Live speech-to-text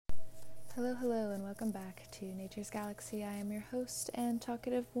Hello, hello, and welcome back to Nature's Galaxy. I am your host and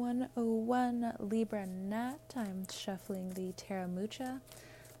talkative 101 Libra Nat. I'm shuffling the Terra Mucha.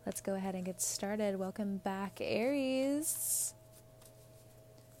 Let's go ahead and get started. Welcome back, Aries.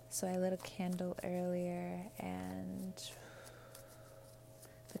 So I lit a candle earlier, and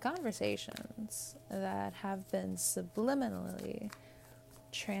the conversations that have been subliminally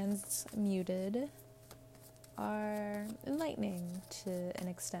transmuted are enlightening to an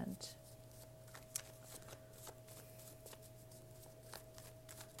extent.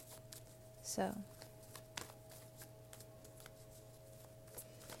 So,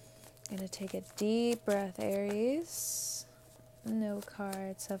 I'm going to take a deep breath, Aries. No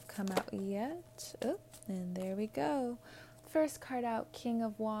cards have come out yet. Oh, and there we go. First card out, King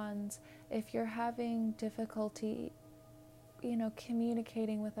of Wands. If you're having difficulty,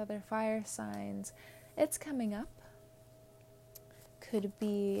 communicating with other fire signs, it's coming up. Could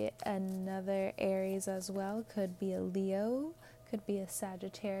be another Aries as well. Could be a Leo. Could be a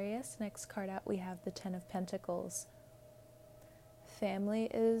Sagittarius. Next card out, we have the Ten of Pentacles. Family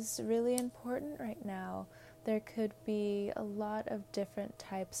is really important right now. There could be a lot of different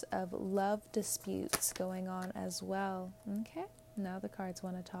types of love disputes going on as well. Okay, now the cards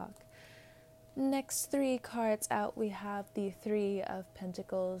want to talk. Next three cards out, we have the Three of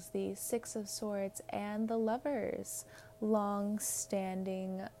Pentacles, the Six of Swords, and the Lovers.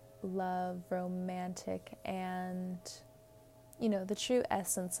 Long-standing love, romantic, and the true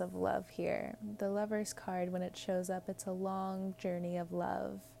essence of love here. The Lover's card, when it shows up, it's a long journey of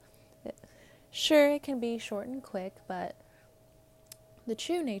love. Sure, it can be short and quick, but the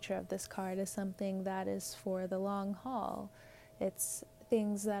true nature of this card is something that is for the long haul. It's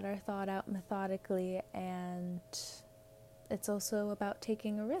things that are thought out methodically, and it's also about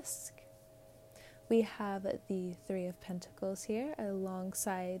taking a risk. We have the Three of Pentacles here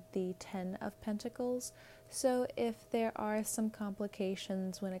alongside the Ten of Pentacles. So if there are some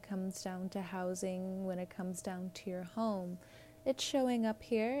complications when it comes down to housing, when it comes down to your home, it's showing up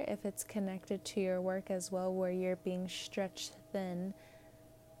here. If it's connected to your work as well, where you're being stretched thin,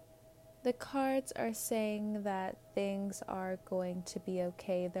 the cards are saying that things are going to be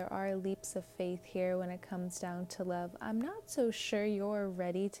okay. There are leaps of faith here when it comes down to love. I'm not so sure you're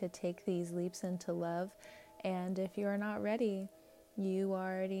ready to take these leaps into love. And if you're not ready, you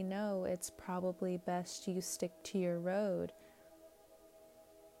already know it's probably best you stick to your road.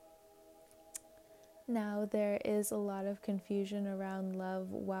 Now, there is a lot of confusion around love,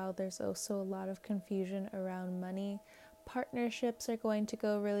 while there's also a lot of confusion around money. Partnerships are going to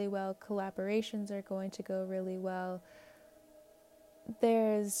go really well. Collaborations are going to go really well.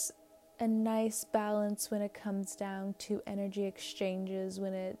 There's a nice balance when it comes down to energy exchanges,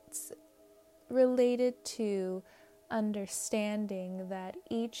 when it's related to understanding that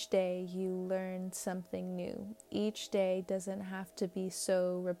each day you learn something new. Each day doesn't have to be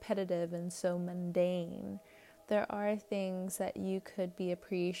so repetitive and so mundane. There are things that you could be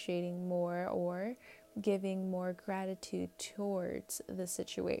appreciating more or giving more gratitude towards the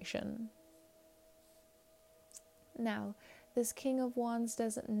situation. Now, this King of Wands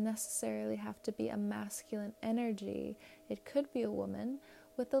doesn't necessarily have to be a masculine energy. It could be a woman.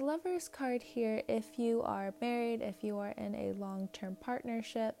 With the Lover's card here, if you are married, if you are in a long-term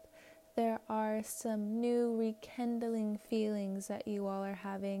partnership, there are some new rekindling feelings that you all are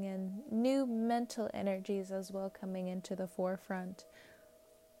having, and new mental energies as well coming into the forefront.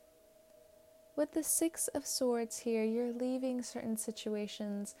 With the Six of Swords here, you're leaving certain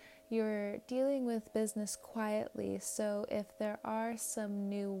situations. You're dealing with business quietly. So if there are some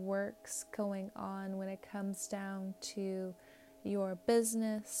new works going on when it comes down to your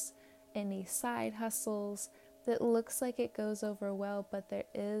business, any side hustles, that looks like it goes over well, but there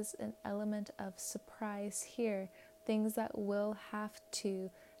is an element of surprise here. Things that will have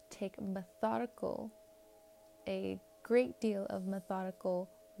to take a great deal of methodical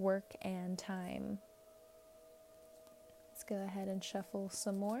work and time. Let's go ahead and shuffle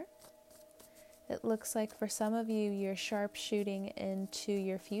some more. It looks like for some of you, you're sharpshooting into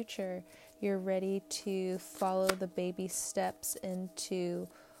your future. You're ready to follow the baby steps into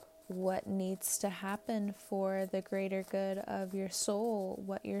what needs to happen for the greater good of your soul,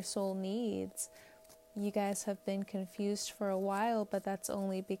 what your soul needs. You guys have been confused for a while, but that's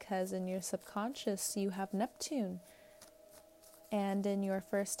only because in your subconscious you have Neptune. And in your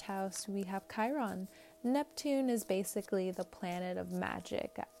first house, we have Chiron. Neptune is basically the planet of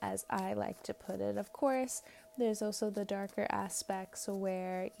magic, as I like to put it. Of course, there's also the darker aspects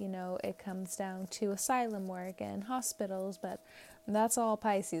where, it comes down to asylum work and hospitals, but that's all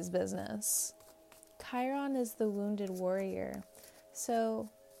Pisces business. Chiron is the wounded warrior. So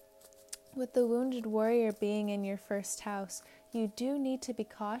With the wounded warrior being in your first house, you do need to be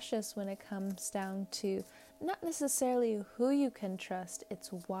cautious when it comes down to not necessarily who you can trust, it's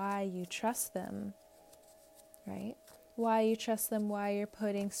why you trust them, right? Why you trust them, why you're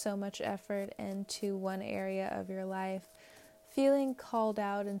putting so much effort into one area of your life. Feeling called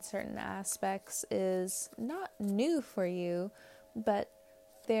out in certain aspects is not new for you, but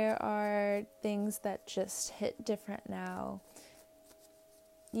there are things that just hit different now.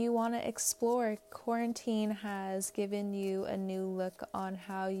 You want to explore. Quarantine has given you a new look on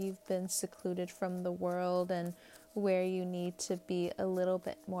how you've been secluded from the world and where you need to be a little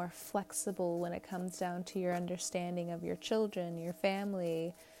bit more flexible when it comes down to your understanding of your children, your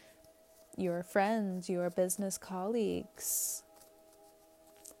family, your friends, your business colleagues.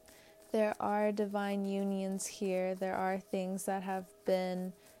 There are divine unions here. There are things that have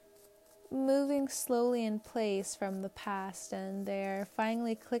been moving slowly in place from the past, and they're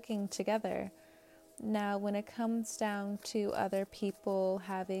finally clicking together. Now, when it comes down to other people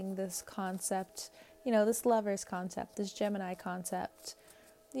having this concept, this lover's concept, this Gemini concept,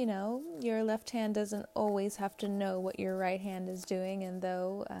 your left hand doesn't always have to know what your right hand is doing. And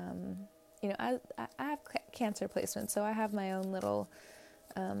though, I have Cancer placement, so I have my own little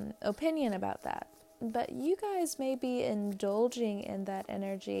opinion about that. But you guys may be indulging in that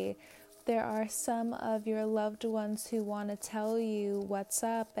energy. There are some of your loved ones who want to tell you what's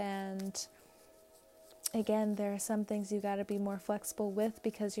up, and again, there are some things you got to be more flexible with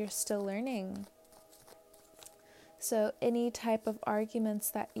because you're still learning. So any type of arguments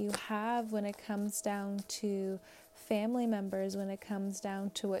that you have when it comes down to family members, when it comes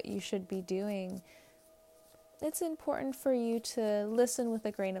down to what you should be doing, it's important for you to listen with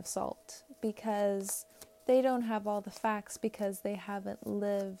a grain of salt, because they don't have all the facts, because they haven't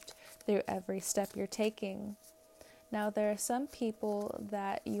lived through every step you're taking. Now, there are some people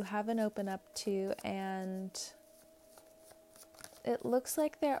that you haven't opened up to, and it looks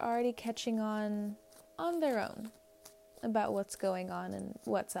like they're already catching on their own about what's going on and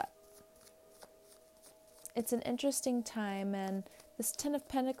what's up. It's an interesting time, and this Ten of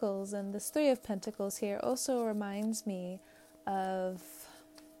Pentacles and this Three of Pentacles here also reminds me of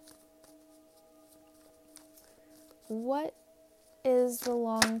what is the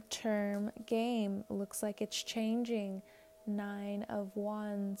long-term game. Looks like it's changing. 9 of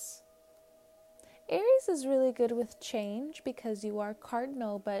Wands. Aries is really good with change because you are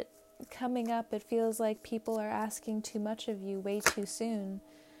cardinal, but coming up it feels like people are asking too much of you way too soon.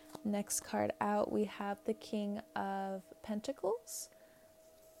 Next card out, we have the King of Pentacles.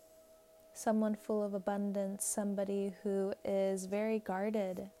 Someone full of abundance, somebody who is very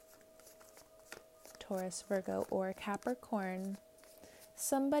guarded. Taurus, Virgo, or Capricorn.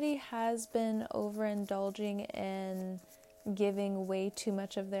 Somebody has been overindulging in giving way too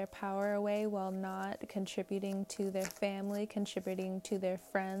much of their power away while not contributing to their family, contributing to their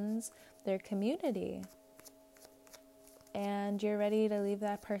friends, their community. And you're ready to leave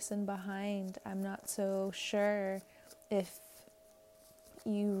that person behind. I'm not so sure if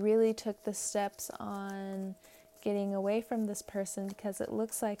you really took the steps on getting away from this person, because it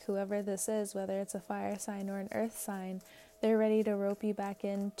looks like whoever this is, whether it's a fire sign or an earth sign, they're ready to rope you back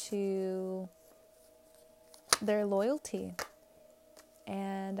into their loyalty.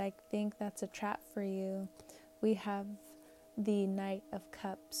 And I think that's a trap for you. We have the Knight of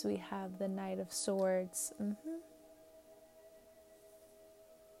Cups. We have the Knight of Swords.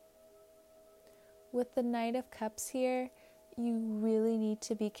 With the Knight of Cups here, you really need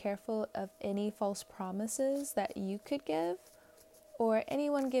to be careful of any false promises that you could give or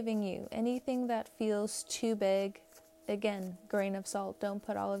anyone giving you. Anything that feels too big, again, grain of salt. Don't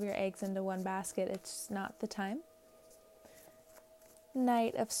put all of your eggs into one basket. It's not the time.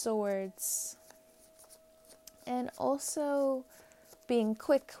 Knight of Swords. And also being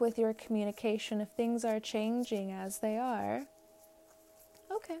quick with your communication if things are changing as they are.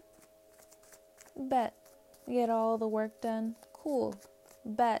 Okay. Bet. Get all the work done. Cool.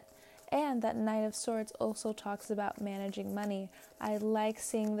 Bet. And that Knight of Swords also talks about managing money. I like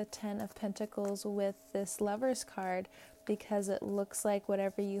seeing the 10 of Pentacles with this Lover's card because it looks like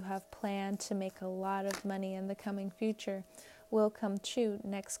whatever you have planned to make a lot of money in the coming future will come true.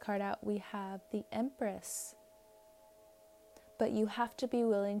 Next card out, we have the Empress. But you have to be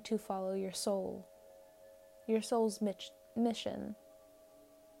willing to follow your soul. Your soul's mission.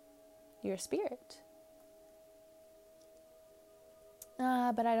 Your spirit.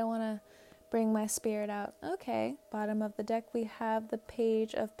 But I don't want to bring my spirit out. Okay, bottom of the deck we have the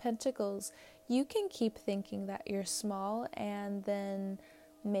Page of Pentacles. You can keep thinking that you're small and then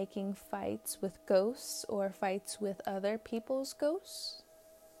making fights with ghosts or fights with other people's ghosts.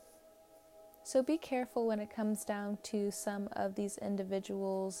 So be careful when it comes down to some of these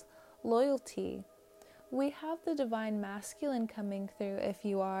individuals' loyalty. We have the Divine Masculine coming through if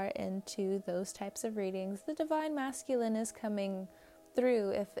you are into those types of readings. The Divine Masculine is coming through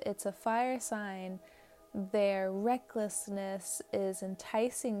if it's a fire sign. Their recklessness is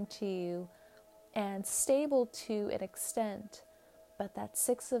enticing to you and stable to an extent. But that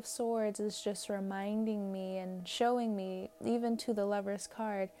Six of Swords is just reminding me and showing me, even to the Lover's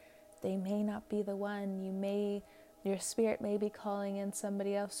card, they may not be the one. Your spirit may be calling in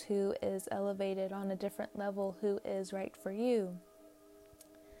somebody else who is elevated on a different level, who is right for you.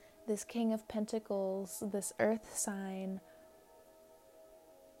 This King of Pentacles, this earth sign,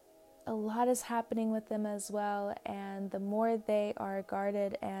 a lot is happening with them as well, and the more they are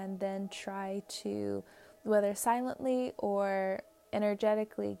guarded and then try to, whether silently or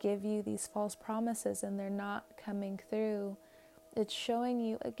energetically, give you these false promises and they're not coming through, it's showing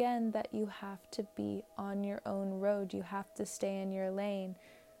you again that you have to be on your own road. You have to stay in your lane.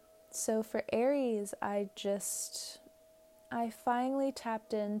 So for Aries, I finally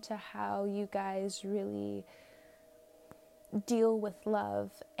tapped into how you guys really deal with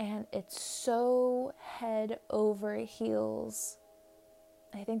love, and it's so head over heels.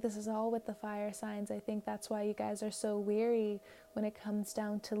 I think this is all with the fire signs. I think that's why you guys are so weary when it comes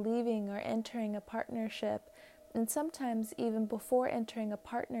down to leaving or entering a partnership. And sometimes even before entering a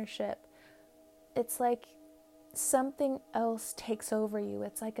partnership, it's like something else takes over you.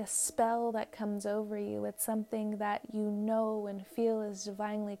 It's like a spell that comes over you. It's something that you know and feel is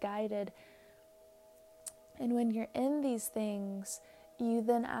divinely guided. And when you're in these things, you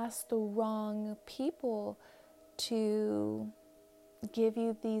then ask the wrong people to give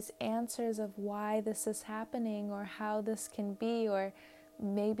you these answers of why this is happening or how this can be, or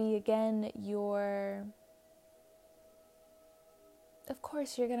maybe again of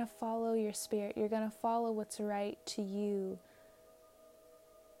course you're going to follow your spirit, you're going to follow what's right to you.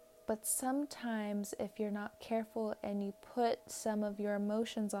 But sometimes if you're not careful and you put some of your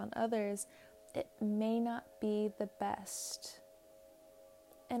emotions on others, it may not be the best.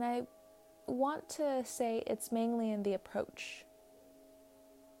 And I want to say it's mainly in the approach.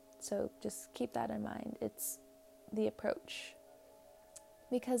 So just keep that in mind. It's the approach.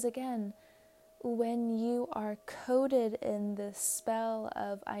 Because again, when you are coded in this spell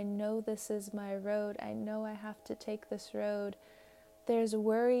of, I know this is my road, I know I have to take this road, there's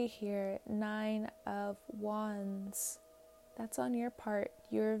worry here. 9 of Wands. That's on your part.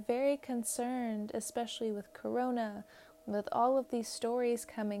 You're very concerned, especially with Corona, with all of these stories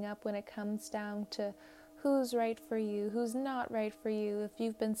coming up when it comes down to who's right for you, who's not right for you. If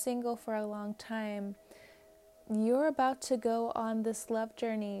you've been single for a long time, you're about to go on this love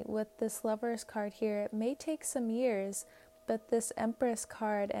journey with this Lover's card here. It may take some years, but this Empress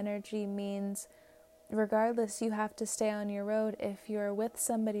card energy means regardless, you have to stay on your road. If you're with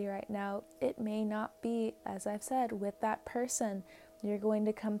somebody right now, it may not be, as I've said, with that person. You're going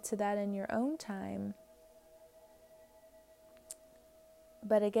to come to that in your own time.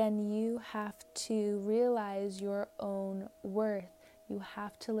 But again, you have to realize your own worth. You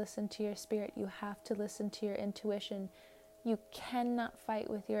have to listen to your spirit. You have to listen to your intuition. You cannot fight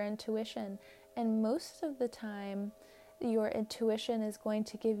with your intuition. And most of the time, your intuition is going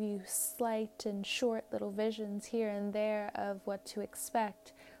to give you slight and short little visions here and there of what to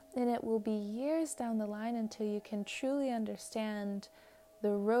expect. And it will be years down the line until you can truly understand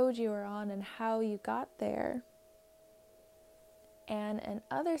the road you are on and how you got there. And in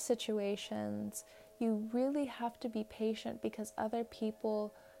other situations, you really have to be patient because other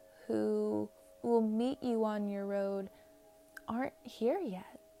people who will meet you on your road aren't here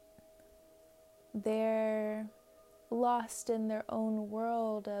yet. They're lost in their own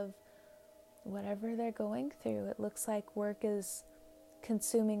world of whatever they're going through. It looks like work is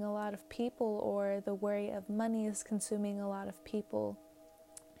consuming a lot of people, or the worry of money is consuming a lot of people.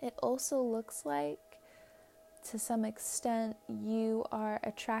 It also looks like, to some extent, you are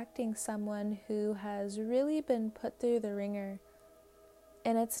attracting someone who has really been put through the ringer.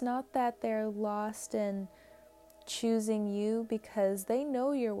 And it's not that they're lost in choosing you, because they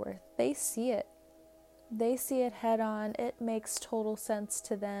know your worth. They see it. They see it head on. It makes total sense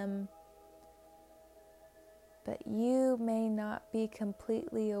to them. But you may not be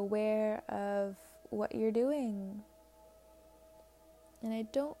completely aware of what you're doing. And I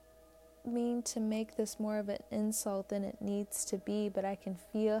don't mean to make this more of an insult than it needs to be, but I can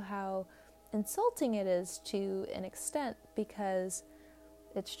feel how insulting it is to an extent, because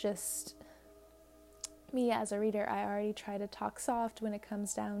it's just me as a reader. I already try to talk soft when it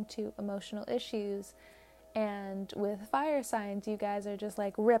comes down to emotional issues, And with fire signs, you guys are just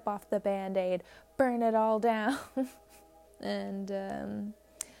like, rip off the Band-Aid, burn it all down. And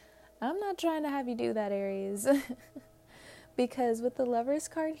I'm not trying to have you do that, Aries. Because with the Lovers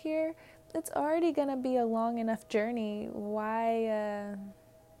card here, it's already going to be a long enough journey. Why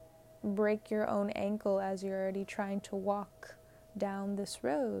break your own ankle as you're already trying to walk down this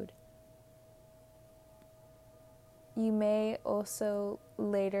road? You may also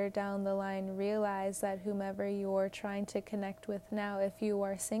later down the line realize that whomever you're trying to connect with now, if you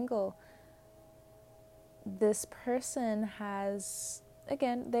are single, this person has,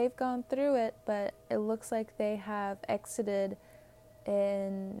 again, they've gone through it, but it looks like they have exited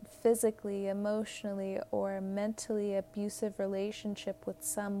in physically, emotionally, or mentally abusive relationship with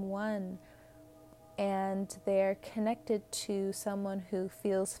someone, and they're connected to someone who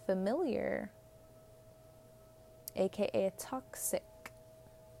feels familiar, aka toxic.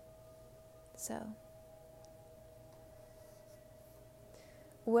 So,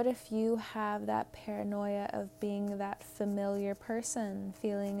 what if you have that paranoia of being that familiar person,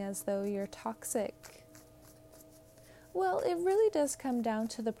 feeling as though you're toxic? Well, it really does come down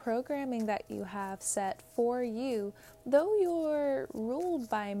to the programming that you have set for you. Though you're ruled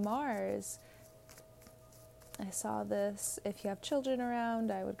by Mars, I saw this. If you have children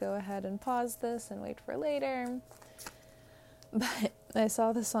around, I would go ahead and pause this and wait for later. But I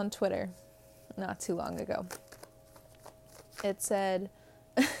saw this on Twitter not too long ago. It said,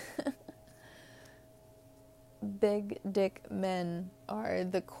 big dick men are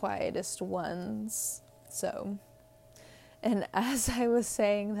the quietest ones. So, and as I was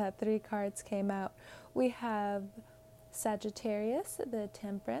saying that, 3 cards came out. We have Sagittarius, the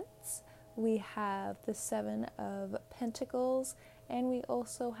Temperance. We have the 7 of Pentacles. And we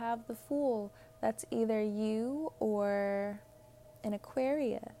also have the Fool. That's either you or an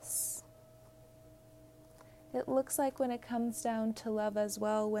Aquarius. It looks like when it comes down to love as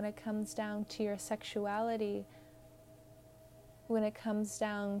well, when it comes down to your sexuality, when it comes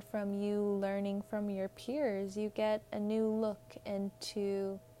down from you learning from your peers, you get a new look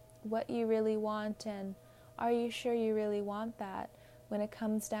into what you really want, and are you sure you really want that? When it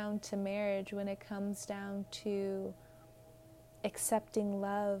comes down to marriage, when it comes down to accepting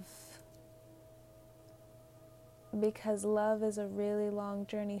love, because love is a really long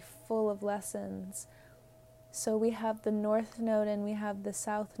journey full of lessons. So we have the North Node and we have the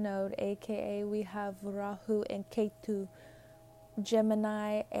South Node, aka we have Rahu and Ketu,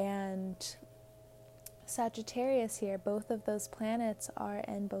 Gemini and Sagittarius here. Both of those planets are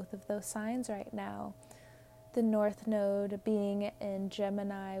in both of those signs right now. The North Node being in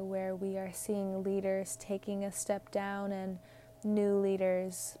Gemini, where we are seeing leaders taking a step down and new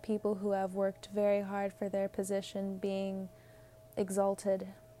leaders, people who have worked very hard for their position, being exalted.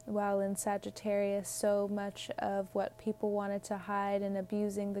 While in Sagittarius, so much of what people wanted to hide and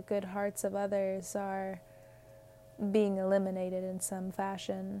abusing the good hearts of others are being eliminated in some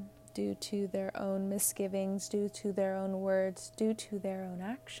fashion due to their own misgivings, due to their own words, due to their own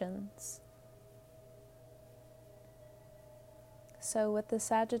actions. So with the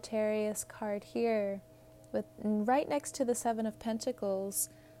Sagittarius card here, with right next to the 7 of Pentacles,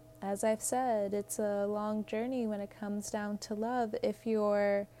 as I've said, it's a long journey when it comes down to love. If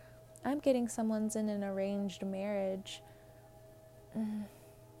I'm getting someone's in an arranged marriage.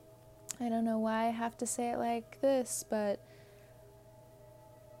 I don't know why I have to say it like this, but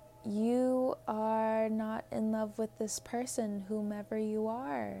you are not in love with this person, whomever you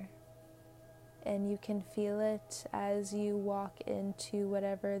are. And you can feel it as you walk into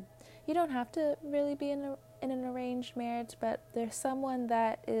whatever. You don't have to really be in an arranged marriage, but there's someone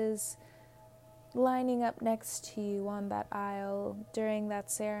that is lining up next to you on that aisle during that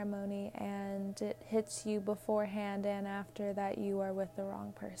ceremony, and it hits you beforehand and after that you are with the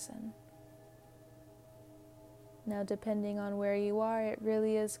wrong person. Now, depending on where you are, it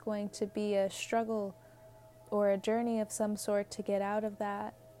really is going to be a struggle or a journey of some sort to get out of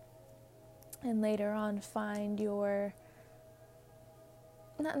that, and later on find your,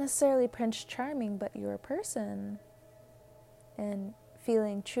 not necessarily Prince Charming, but your person, and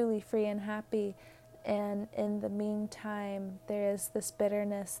feeling truly free and happy. And in the meantime, there is this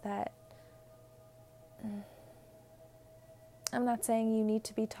bitterness that I'm not saying you need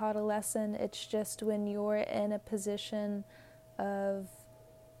to be taught a lesson. It's just when you're in a position of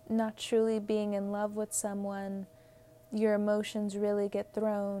not truly being in love with someone, your emotions really get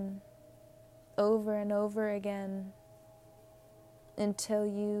thrown over and over again until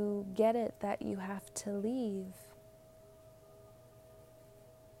you get it that you have to leave.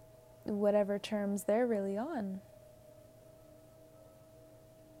 Whatever terms they're really on.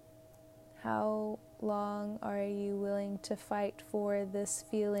 How long are you willing to fight for this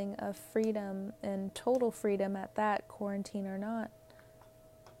feeling of freedom, and total freedom at that, quarantine or not,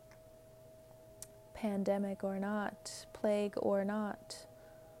 pandemic or not, plague or not?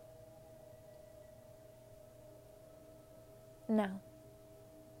 Now,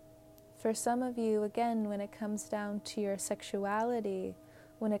 for some of you, again, when it comes down to your sexuality,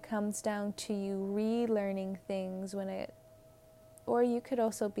 when it comes down to you relearning things, or you could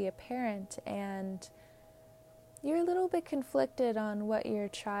also be a parent and you're a little bit conflicted on what your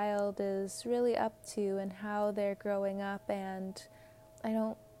child is really up to and how they're growing up, and I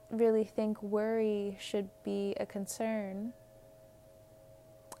don't really think worry should be a concern.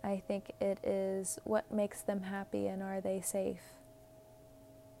 I think it is what makes them happy, and are they safe?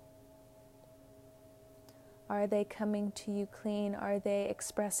 Are they coming to you clean? Are they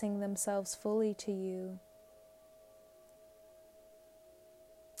expressing themselves fully to you?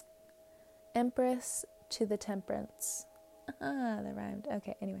 Empress to the Temperance. That rhymed.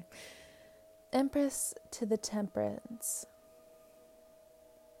 Okay, anyway. Empress to the Temperance.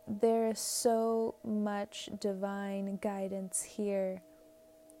 There is so much divine guidance here.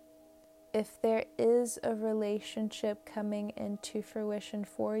 If there is a relationship coming into fruition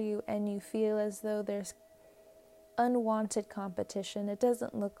for you and you feel as though there's unwanted competition, it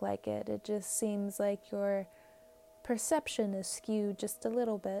doesn't look like it. It just seems like your perception is skewed just a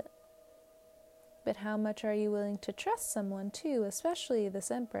little bit. But how much are you willing to trust someone too, especially this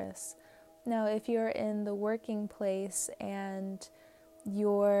Empress? Now, if you're in the working place and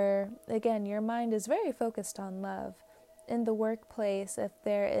your mind is very focused on love, in the workplace, if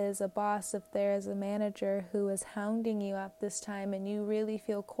there is a boss, if there is a manager who is hounding you at this time and you really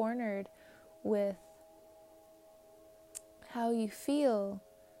feel cornered with how you feel,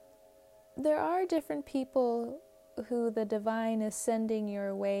 there are different people who the divine is sending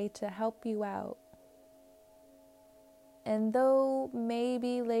your way to help you out. And though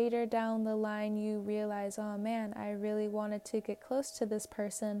maybe later down the line you realize, oh man, I really wanted to get close to this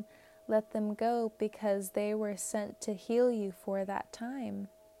person, let them go because they were sent to heal you for that time.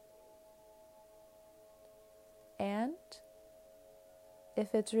 And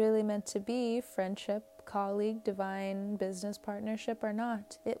if it's really meant to be friendship, colleague, divine business partnership or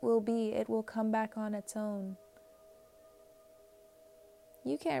not, it will come back on its own.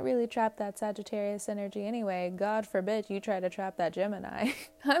 You can't really trap that Sagittarius energy anyway. God forbid you try to trap that Gemini.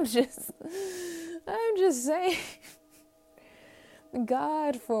 I'm just saying.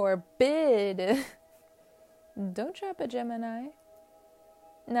 God forbid. Don't trap a Gemini.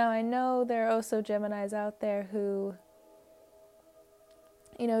 Now, I know there are also Geminis out there who,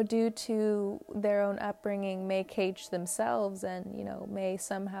 due to their own upbringing may cage themselves and, may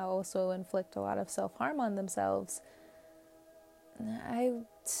somehow also inflict a lot of self-harm on themselves. I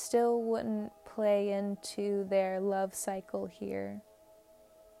still wouldn't play into their love cycle here.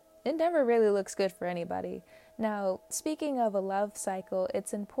 It never really looks good for anybody. Now, speaking of a love cycle,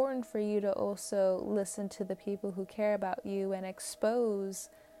 it's important for you to also listen to the people who care about you and expose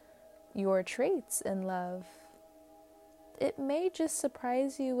your traits in love. It may just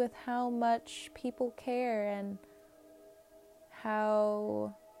surprise you with how much people care and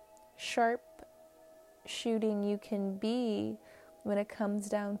how sharp shooting you can be when it comes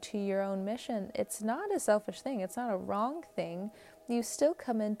down to your own mission. It's not a selfish thing. It's not a wrong thing. You still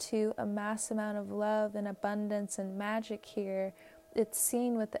come into a mass amount of love and abundance and magic here. It's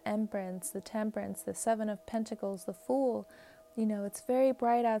seen with the Empress, the Temperance, the Seven of Pentacles, the Fool. It's very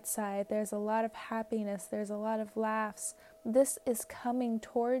bright outside. There's a lot of happiness. There's a lot of laughs. This is coming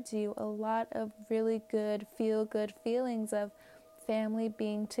towards you. A lot of really good, feel-good feelings of family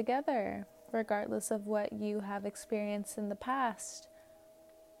being together, regardless of what you have experienced in the past.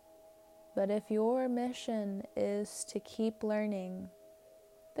 But if your mission is to keep learning,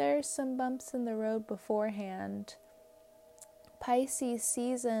 there's some bumps in the road beforehand. Pisces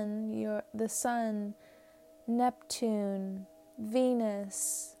season, the Sun, Neptune,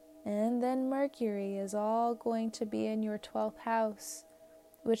 Venus, and then Mercury is all going to be in your 12th house,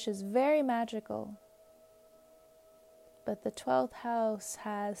 which is very magical. But the 12th house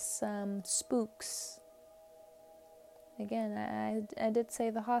has some spooks. Again, I did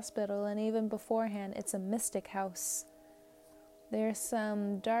say the hospital, and even beforehand, it's a mystic house. There's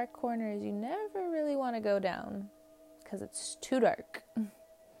some dark corners you never really want to go down because it's too dark.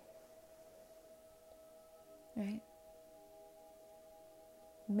 Right?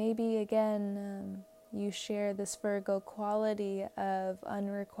 Maybe again, you share this Virgo quality of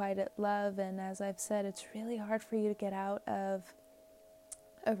unrequited love, and as I've said, it's really hard for you to get out of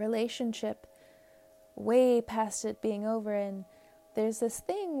a relationship way past it being over, and there's this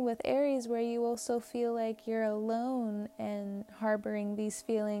thing with Aries where you also feel like you're alone and harboring these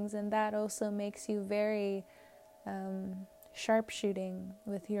feelings, and that also makes you very sharpshooting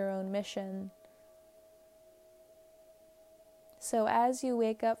with your own mission. So as you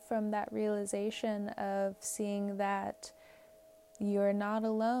wake up from that realization of seeing that you're not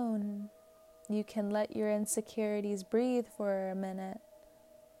alone, you can let your insecurities breathe for a minute.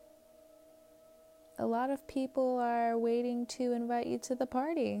 A lot of people are waiting to invite you to the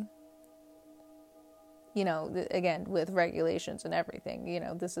party. You know, again, with regulations and everything, you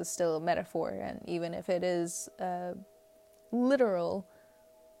know, this is still a metaphor. And even if it is literal,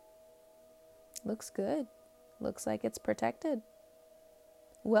 looks good. Looks like it's protected.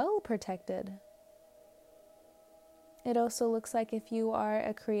 Well protected. It also looks like if you are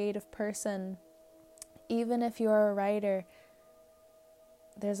a creative person, even if you're a writer,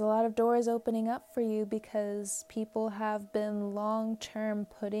 there's a lot of doors opening up for you because people have been long-term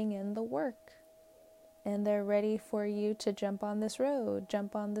putting in the work. And they're ready for you to jump on this road,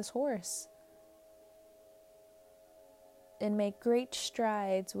 jump on this horse, and make great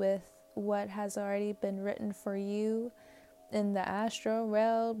strides with what has already been written for you in the astral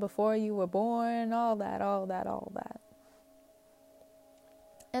realm before you were born, all that.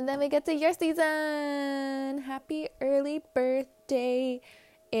 And then we get to your season. Happy early birthday,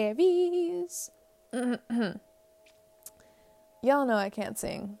 Aries. Y'all know I can't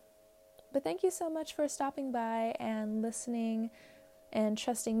sing. But thank you so much for stopping by and listening and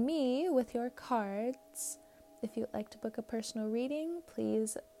trusting me with your cards. If you'd like to book a personal reading,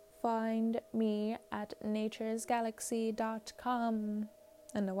 please find me at naturesgalaxy.com.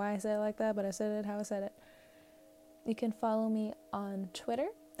 I don't know why I said it like that, but I said it how I said it. You can follow me on Twitter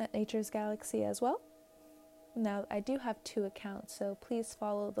at naturesgalaxy as well. Now, I do have 2 accounts, so please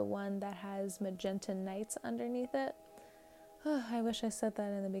follow the one that has Magenta Knights underneath it. Oh, I wish I said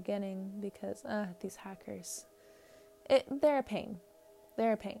that in the beginning because these hackers. They're a pain.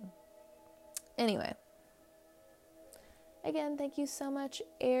 Anyway. Again, thank you so much,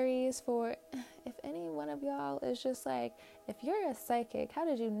 Aries, for if any one of y'all is just like, if you're a psychic, how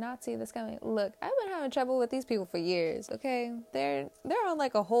did you not see this coming? Look, I've been having trouble with these people for years, okay? They're on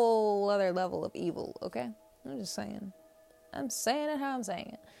like a whole other level of evil, okay? I'm just saying. I'm saying it how I'm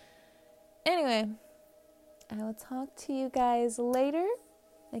saying it. Anyway, I will talk to you guys later.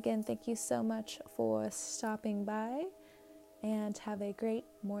 Again, thank you so much for stopping by, and have a great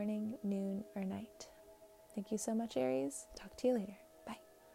morning, noon, or night. Thank you so much, Aries. Talk to you later.